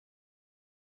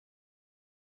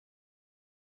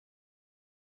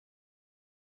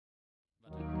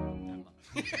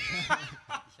Ich hab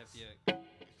hier...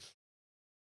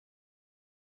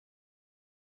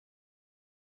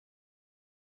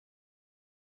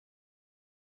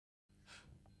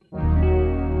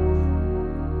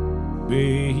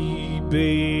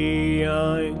 Baby,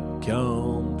 I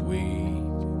can't wait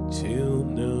till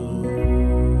now.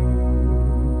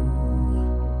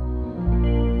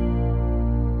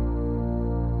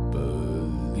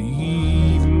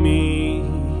 Believe me,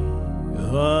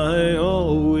 I'll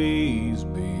always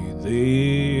be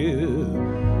there.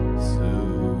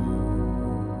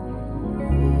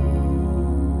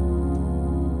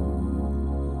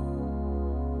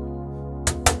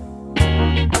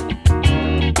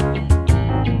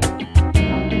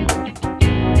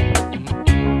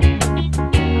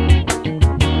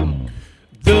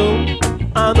 So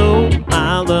I know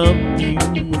I love you,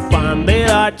 I find it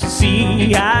hard to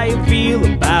see how you feel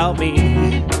about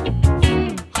me.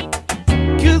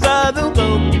 Cause I don't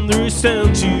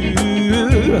understand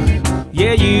you.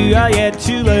 Yeah, you are yet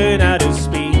to learn how to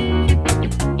speak.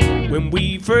 When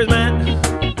we first met,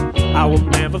 I will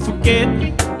never forget.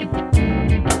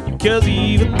 Cause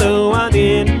even though I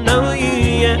didn't know you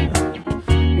yet,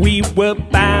 we were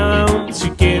bound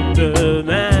together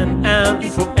then and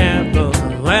forever.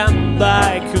 And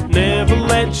I could never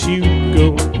let you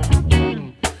go.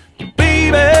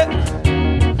 Baby,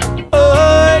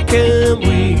 I can't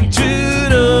wait to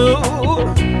know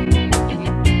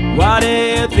what do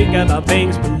you think about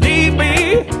things. Believe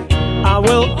me, I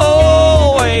will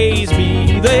always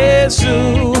be there,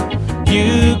 so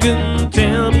you can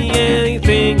tell me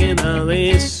anything and I'll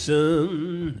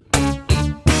listen.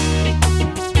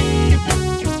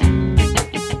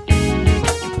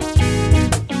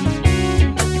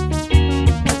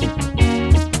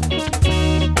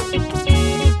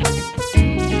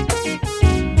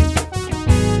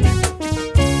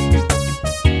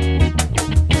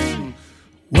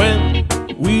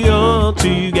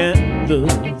 Together,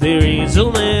 there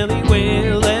isn't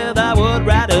anywhere that I would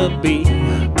rather be.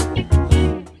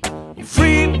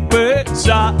 Free birds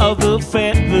are of a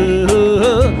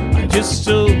feather. I just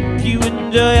hope you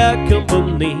enjoy our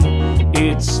company.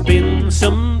 It's been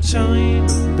some time,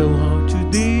 though hard to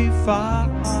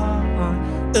define,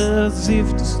 as if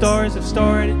the stars have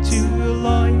started to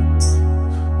align.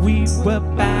 We were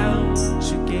bound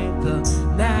together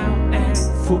now and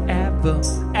forever,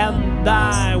 and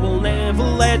I will never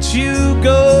let you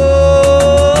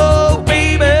go.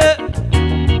 Baby,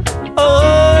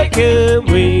 I can't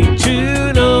wait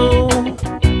to know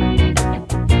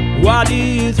what do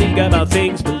you think about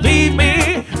things. Believe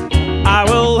me, I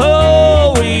will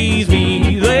always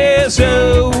be there,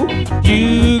 so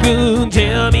you can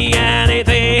tell me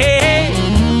anything.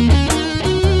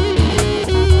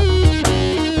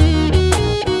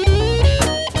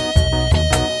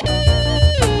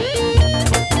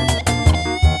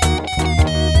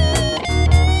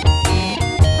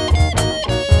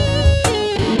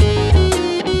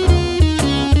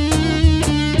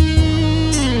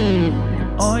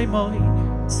 I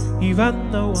might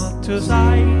even know what to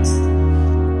say,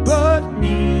 but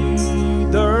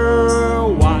either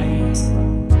way,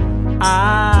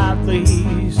 at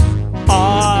least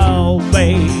I'll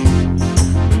be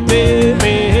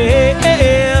baby,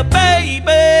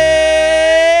 baby.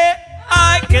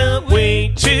 I can't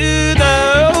wait to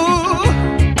know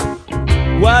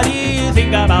what do you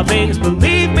think about things.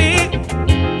 Believe me,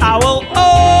 I will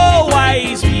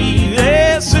always be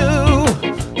there, so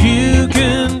you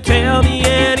can tell me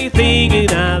anything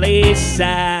and I'll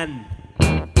listen.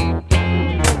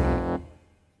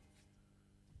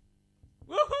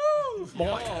 Woohoo!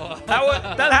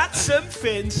 That had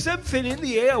something in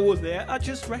the air was there. I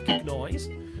just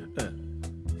recognized.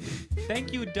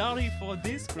 Thank you, Daði, for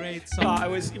this great song. It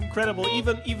was incredible.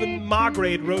 Even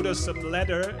Margaret wrote us some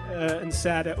letter and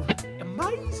said,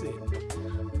 amazing.